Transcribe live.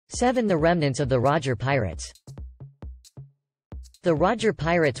7. The remnants of the Roger Pirates. The Roger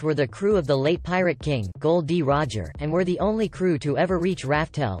Pirates were the crew of the late Pirate King, Gol D. Roger, and were the only crew to ever reach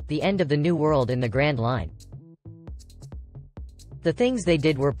Raftel, the end of the New World in the Grand Line. The things they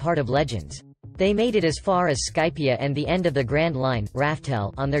did were part of legends. They made it as far as Skypiea and the end of the Grand Line,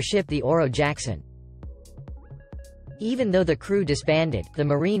 Raftel, on their ship the Oro Jackson. Even though the crew disbanded, the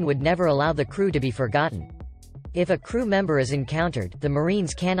Marine would never allow the crew to be forgotten. If a crew member is encountered, the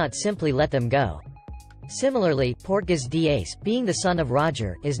Marines cannot simply let them go. Similarly, Portgas D, being the son of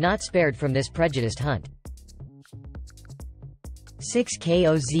Roger, is not spared from this prejudiced hunt. 6.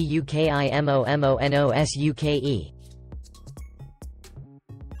 Kozuki Momonosuke.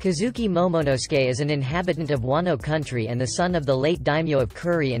 Kozuki Momonosuke is an inhabitant of Wano Country and the son of the late daimyo of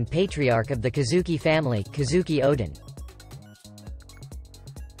Kuri and patriarch of the Kozuki family, Kozuki Oden.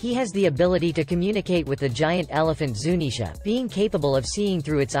 He has the ability to communicate with the giant elephant Zunisha, being capable of seeing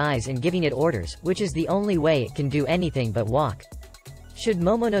through its eyes and giving it orders, which is the only way it can do anything but walk. Should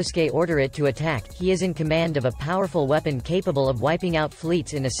Momonosuke order it to attack, he is in command of a powerful weapon capable of wiping out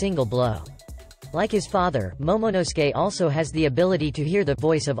fleets in a single blow. Like his father, Momonosuke also has the ability to hear the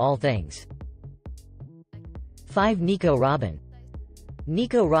voice of all things. 5. Nico Robin.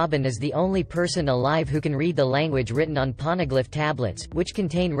 Nico Robin is the only person alive who can read the language written on poneglyph tablets, which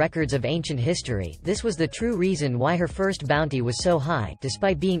contain records of ancient history. This was the true reason why her first bounty was so high,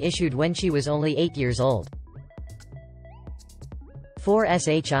 despite being issued when she was only 8 years old. 4.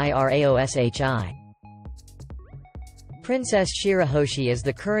 Shiraoshi. Princess Shirahoshi is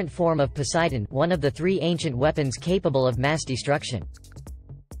the current form of Poseidon, one of the 3 ancient weapons capable of mass destruction.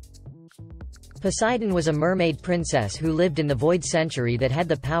 Poseidon was a mermaid princess who lived in the Void Century that had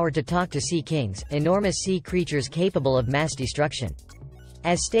the power to talk to sea kings, enormous sea creatures capable of mass destruction.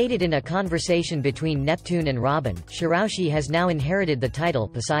 As stated in a conversation between Neptune and Robin, Shirahoshi has now inherited the title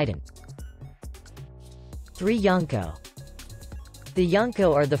Poseidon. 3. Yonko. The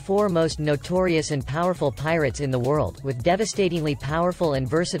Yonko are the 4 most notorious and powerful pirates in the world, with devastatingly powerful and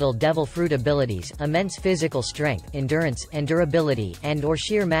versatile devil fruit abilities, immense physical strength, endurance, and durability, and/or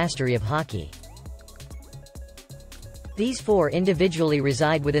sheer mastery of Haki. These 4 individually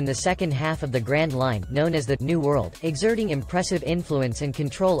reside within the second half of the Grand Line, known as the New World, exerting impressive influence and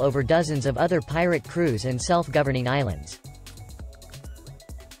control over dozens of other pirate crews and self-governing islands.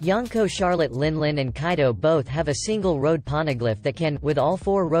 Yonko Charlotte Linlin and Kaido both have a single road poneglyph that can, with all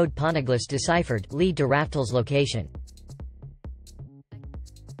 4 road poneglyphs deciphered, lead to Raftel's location.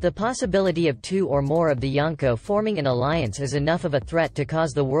 The possibility of 2 or more of the Yonko forming an alliance is enough of a threat to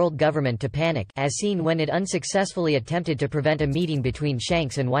cause the world government to panic, as seen when it unsuccessfully attempted to prevent a meeting between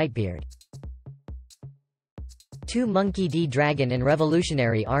Shanks and Whitebeard. 2. Monkey D. Dragon and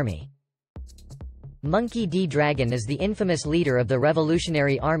Revolutionary Army. Monkey D. Dragon is the infamous leader of the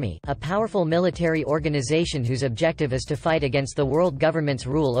Revolutionary Army, a powerful military organization whose objective is to fight against the world government's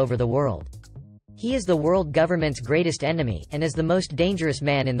rule over the world. He is the world government's greatest enemy, and is the most dangerous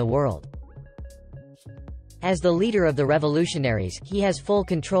man in the world. As the leader of the revolutionaries, he has full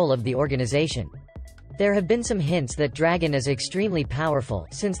control of the organization. There have been some hints that Dragon is extremely powerful,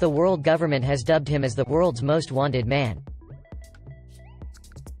 since the world government has dubbed him as the world's most wanted man.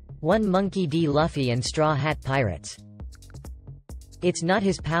 1. Monkey D. Luffy and Straw Hat Pirates. It's not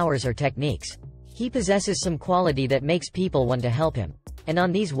his powers or techniques. He possesses some quality that makes people want to help him. And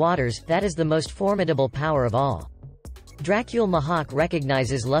on these waters, that is the most formidable power of all. Dracul Mahawk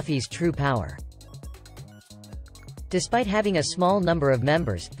recognizes Luffy's true power. Despite having a small number of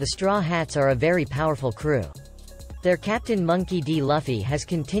members, the Straw Hats are a very powerful crew. Their captain Monkey D. Luffy has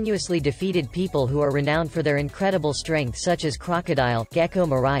continuously defeated people who are renowned for their incredible strength, such as Crocodile, Gecko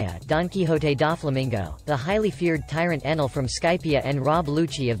Moria, Don Quixote Doflamingo, the highly feared Tyrant Enel from Skypiea and Rob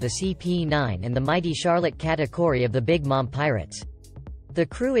Lucci of the CP9 and the mighty Charlotte Katakuri of the Big Mom Pirates. The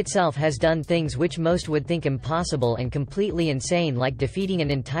crew itself has done things which most would think impossible and completely insane, like defeating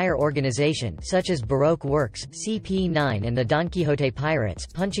an entire organization such as Baroque Works, CP9 and the Don Quixote Pirates,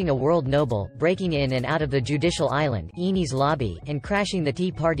 punching a world noble, breaking in and out of the Judicial Island, Enies Lobby, and crashing the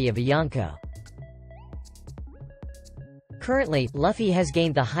tea party of a Yonko. Currently, Luffy has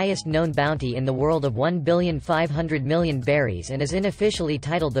gained the highest known bounty in the world of 1,500,000,000 berries and is unofficially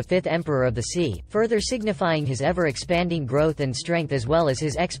titled the 5th Emperor of the Sea, further signifying his ever-expanding growth and strength as well as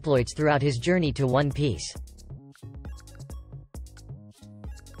his exploits throughout his journey to One Piece.